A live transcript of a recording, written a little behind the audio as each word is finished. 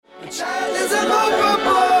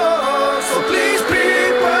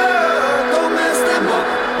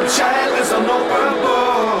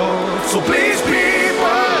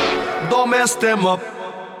mess them up.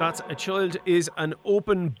 That's A Child is an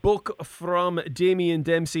Open Book from Damien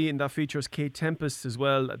Dempsey, and that features Kate Tempest as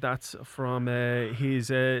well. That's from his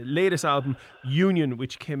latest album, Union,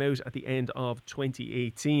 which came out at the end of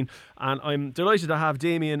 2018. And I'm delighted to have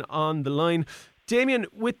Damien on the line. Damien,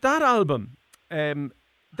 with that album,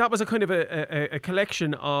 that was a kind of a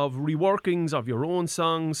collection of reworkings of your own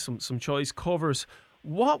songs, some choice covers.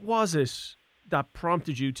 What was it that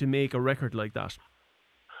prompted you to make a record like that?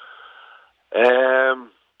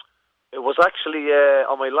 It was actually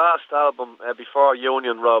on my last album before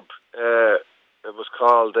Union, Rob. It was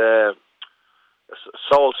called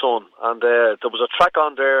Soul Son, and there was a track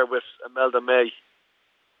on there with Imelda May,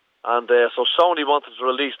 and so Sony wanted to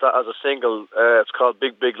release that as a single. It's called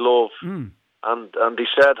Big Big Love, and they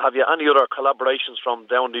said, "Have you any other collaborations from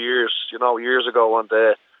down the years, years ago?" And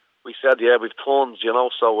we said, "Yeah, we've tons,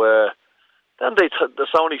 So then the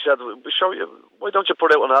Sony said, "Why don't you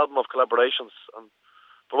put out an album of collaborations?"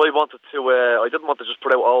 But I wanted to. I didn't want to just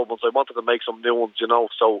put out albums. I wanted to make some new ones,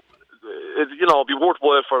 So, it'd be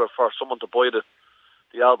worthwhile for someone to buy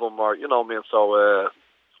the album, or So,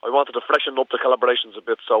 I wanted to freshen up the collaborations a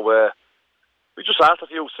bit. So, we just asked a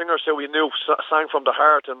few singers who we knew sang from the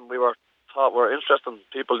heart, and we thought were interesting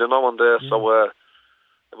people, And so,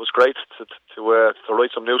 it was great to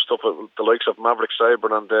write some new stuff with the likes of Maverick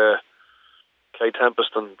Sabre and Kate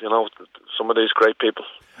Tempest, and some of these great people.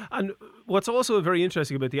 And what's also very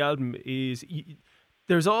interesting about the album is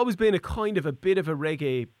there's always been a bit of a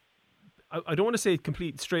reggae. I don't want to say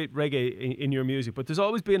complete straight reggae in your music, but there's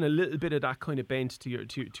always been a little bit of that kind of bent to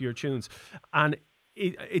your tunes, and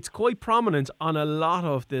it's quite prominent on a lot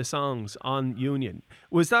of the songs on Union.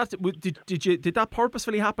 Was that did that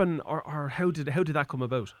purposefully happen, or how did that come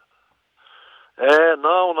about?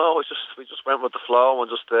 No, we just went with the flow, and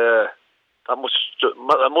just that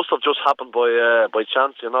must have just happened by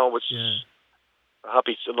chance, which is a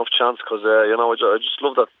happy enough chance, because I just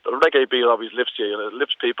love that the reggae beat always lifts you, it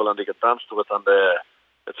lifts people, and they can dance to it, and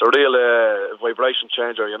it's a real vibration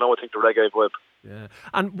changer, I think, the reggae vibe. Yeah.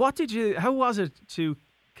 And how was it to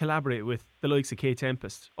collaborate with the likes of Kate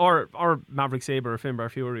Tempest or Maverick Sabre or Finbar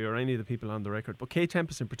Fury or any of the people on the record, but Kate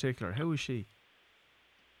Tempest in particular? How was she?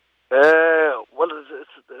 Well,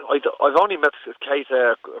 I've only met Kate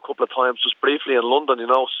a couple of times, just briefly in London.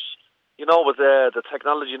 With the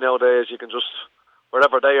technology nowadays, you can just,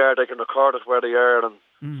 wherever they are, they can record it where they are and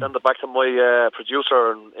send it back to my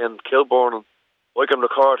producer in Kilburn, and I can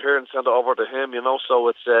record here and send it over to him. So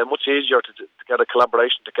it's much easier to get a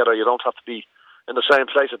collaboration together. You don't have to be in the same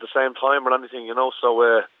place at the same time or anything.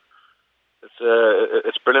 So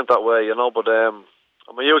it's brilliant that way. But I'm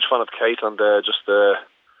a huge fan of Kate, and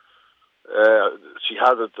she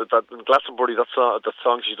has that in Glastonbury, that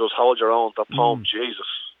song she does, Hold Your Own, that poem, Jesus,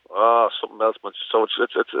 something else, man. So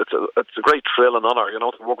it's a great thrill and honour,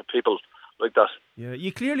 to work with people like that. Yeah,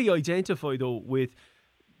 you clearly identify though with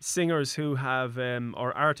singers who have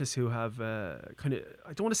or artists who have kind of,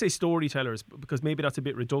 I don't want to say storytellers because maybe that's a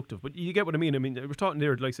bit reductive, but you get what I mean. We're talking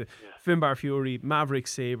there like Finbar Fury, Maverick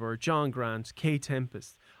Sabre, John Grant, Kate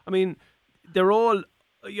Tempest. They're all.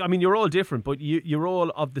 You're all different, but you're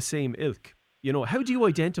all of the same ilk. How do you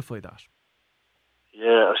identify that?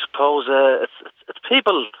 Yeah, I suppose it's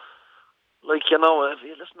people like, if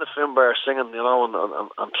you listen to Finbar singing,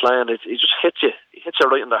 and playing, he just hits you. He hits you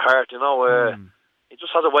right in the heart. He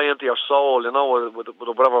just has a way into your soul. With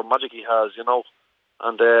whatever magic he has.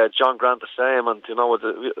 And John Grant the same, and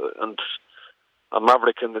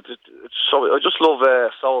Maverick, and it's so. I just love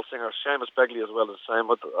soul singers. Seamus Begley as well is the same.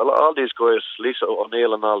 But all these guys, Lisa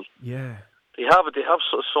O'Neill and all. Yeah. They have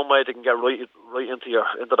some way they can get right into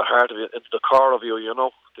the heart of you, into the core of you.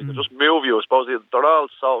 They can just move you. I suppose they're all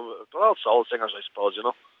soul singers. I suppose.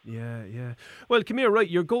 Yeah. Well, come here, right?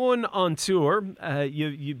 You're going on tour.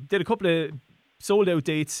 You did a couple of sold out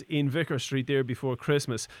dates in Vicar Street there before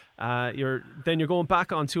Christmas. You're going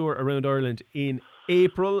back on tour around Ireland in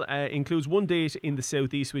April. Includes one date in the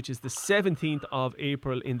southeast, which is the 17th of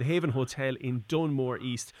April in the Haven Hotel in Dunmore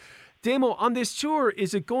East. Damo, on this tour,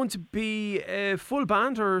 is it going to be a full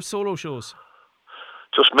band or solo shows?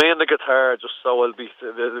 Just me and the guitar. Just so it'll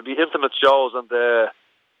be intimate shows, and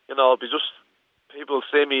it'll be just people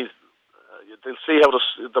see me. They'll see how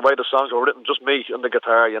the way the songs are written. Just me and the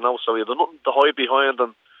guitar, So there's nothing to hide behind,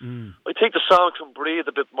 and I think the song can breathe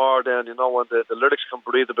a bit more. Then and the lyrics can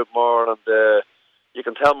breathe a bit more, and you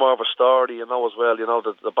can tell more of a story, as well.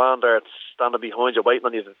 The band are standing behind you, waiting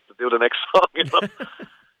on you to do the next song,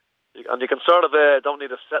 And you can sort of don't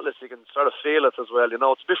need a set list. You can sort of feel it as well.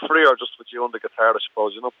 It's a bit freer just with you on the guitar, I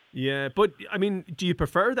suppose. Yeah, but do you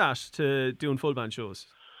prefer that to doing full band shows?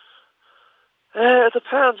 It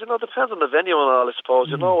depends, depends on the venue and all, I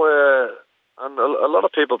suppose, and a lot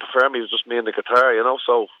of people prefer me with just me and the guitar,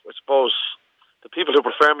 so I suppose the people who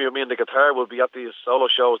prefer me with me and the guitar will be at these solo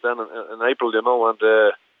shows then in April, and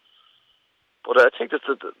but I think that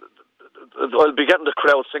I'll be getting the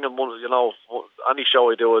crowd singing, any show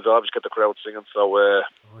I do, I always get the crowd singing, so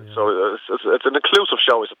it's an inclusive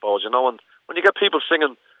show, I suppose, and when you get people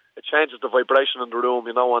singing, it changes the vibration in the room,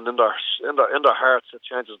 and in their hearts, it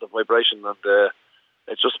changes the vibration, and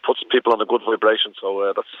it just puts people on a good vibration.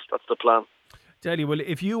 So that's the plan. Tell you, well,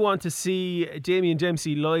 if you want to see Damien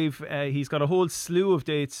Dempsey live, he's got a whole slew of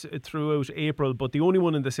dates throughout April, but the only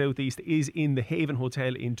one in the southeast is in the Haven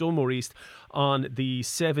Hotel in Dunmore East on the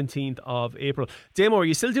 17th of April. Damo, are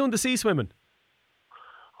you still doing the sea swimming?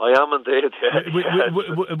 I am indeed. Yeah.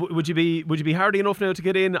 Would you be hardy enough now to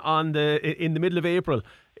get in the middle of April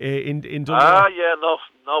in Dunmore?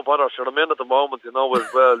 No bother. Sure, I'm in at the moment. As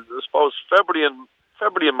well. I suppose February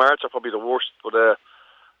and March are probably the worst, but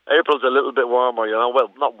April's a little bit warmer.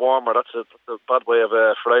 Well, not warmer. That's a bad way of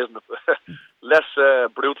phrasing it. Less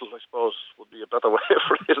brutal, I suppose, would be a better way of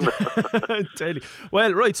phrasing it. Tell you.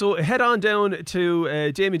 Well, right. So head on down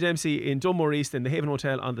to Damien Dempsey in Dunmore East in the Haven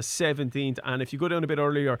Hotel on the 17th. And if you go down a bit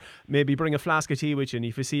earlier, maybe bring a flask of tea with you. And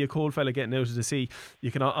if you see a cold fella getting out of the sea,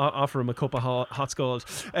 you can offer him a cup of hot scald.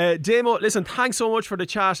 Damo, listen, thanks so much for the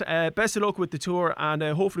chat. Best of luck with the tour, and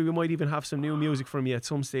hopefully we might even have some new music from you at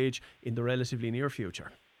some stage in the relatively near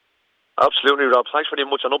future. Absolutely, Rob. Thanks very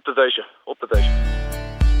much, and up to date.